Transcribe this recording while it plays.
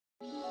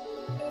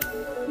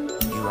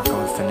You rockin'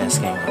 with Finesse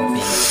Gang on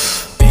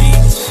beats.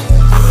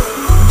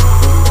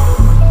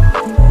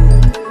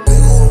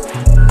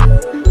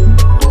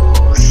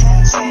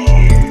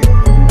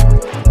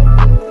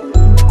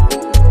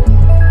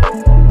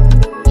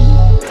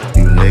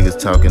 You niggas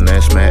talking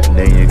that smack,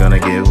 then you're gonna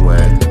get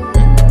wet.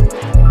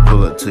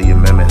 Pull up to your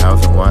mammy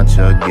house and watch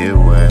her get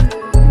wet.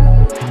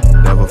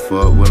 Never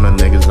fuck with my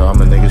niggas, all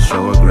my niggas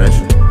show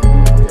aggression.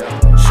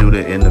 Shoot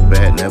it in the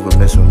back, never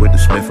messing with the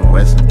Smith &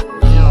 Wesson.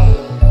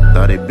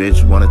 Thought they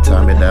bitch wanna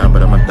tie me down,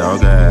 but I'm a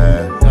dog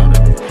ass.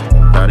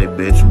 Thought they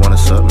bitch wanna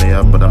suck me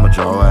up, but I'm a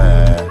jaw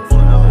ass.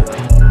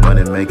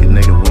 Money make a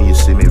nigga when you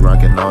see me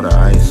rockin' all the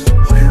ice.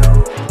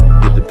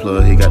 Get the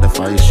plug, he got the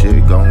fire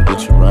shit, gon'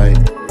 get you right.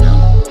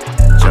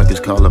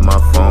 Junkies calling my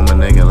phone, my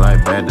nigga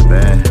like bad to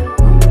bad.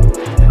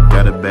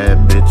 Got a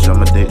bad bitch on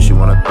my dick, she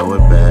wanna throw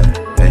it back.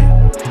 Hey,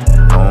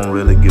 I don't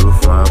really give a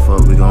flying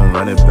fuck, we gon'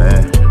 run it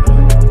back.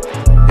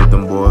 If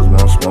them boys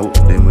want smoke,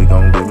 then we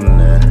gon' give them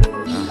that.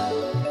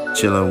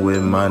 Chillin'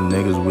 with my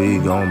niggas, we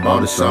gon' ball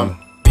to something.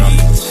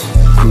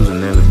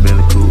 Cruising in the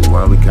Bentley coupe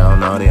while we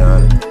countin' all the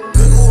honey.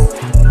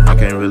 I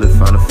can't really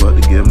find a fuck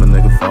to give my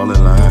nigga fall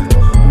in line.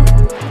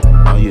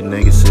 All you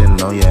niggas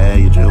sitting on your ass,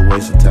 you just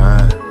wasting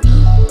time.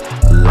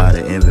 A lot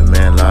of envy,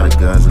 man, a lot of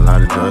guns, a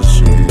lot of drugs,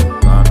 shit.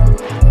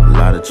 A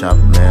lot of chopper,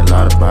 man, a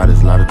lot of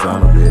bodies, a lot of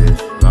drama, bitch.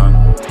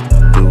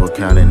 Duval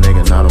County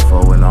nigga, not a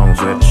foe, and I don't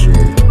regret the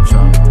shit.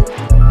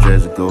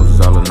 Jersey ghosts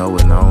is all I know,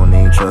 and I don't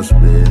even trust a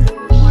bitch.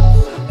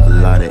 A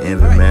lot of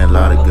envy, man, a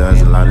lot of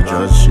guns, a lot of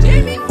drugs,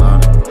 shit. A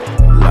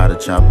lot of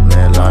chopper,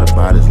 man, a lot of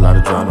bodies, a lot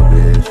of drama,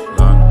 bitch.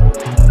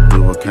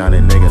 Duval County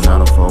nigga,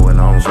 not a foe, and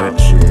I don't regret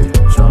the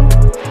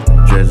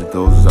shit. Jersey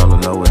ghosts is all I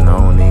know, and I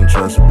don't even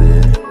trust a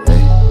bitch.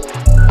 Hey.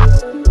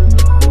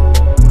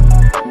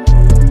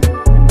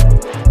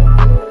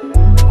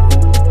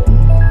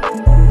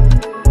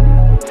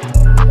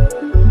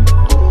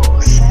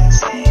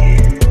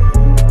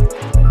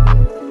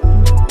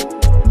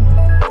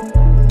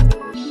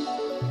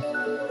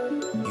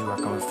 You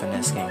rockin' with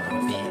Finesse Gang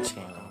on beats.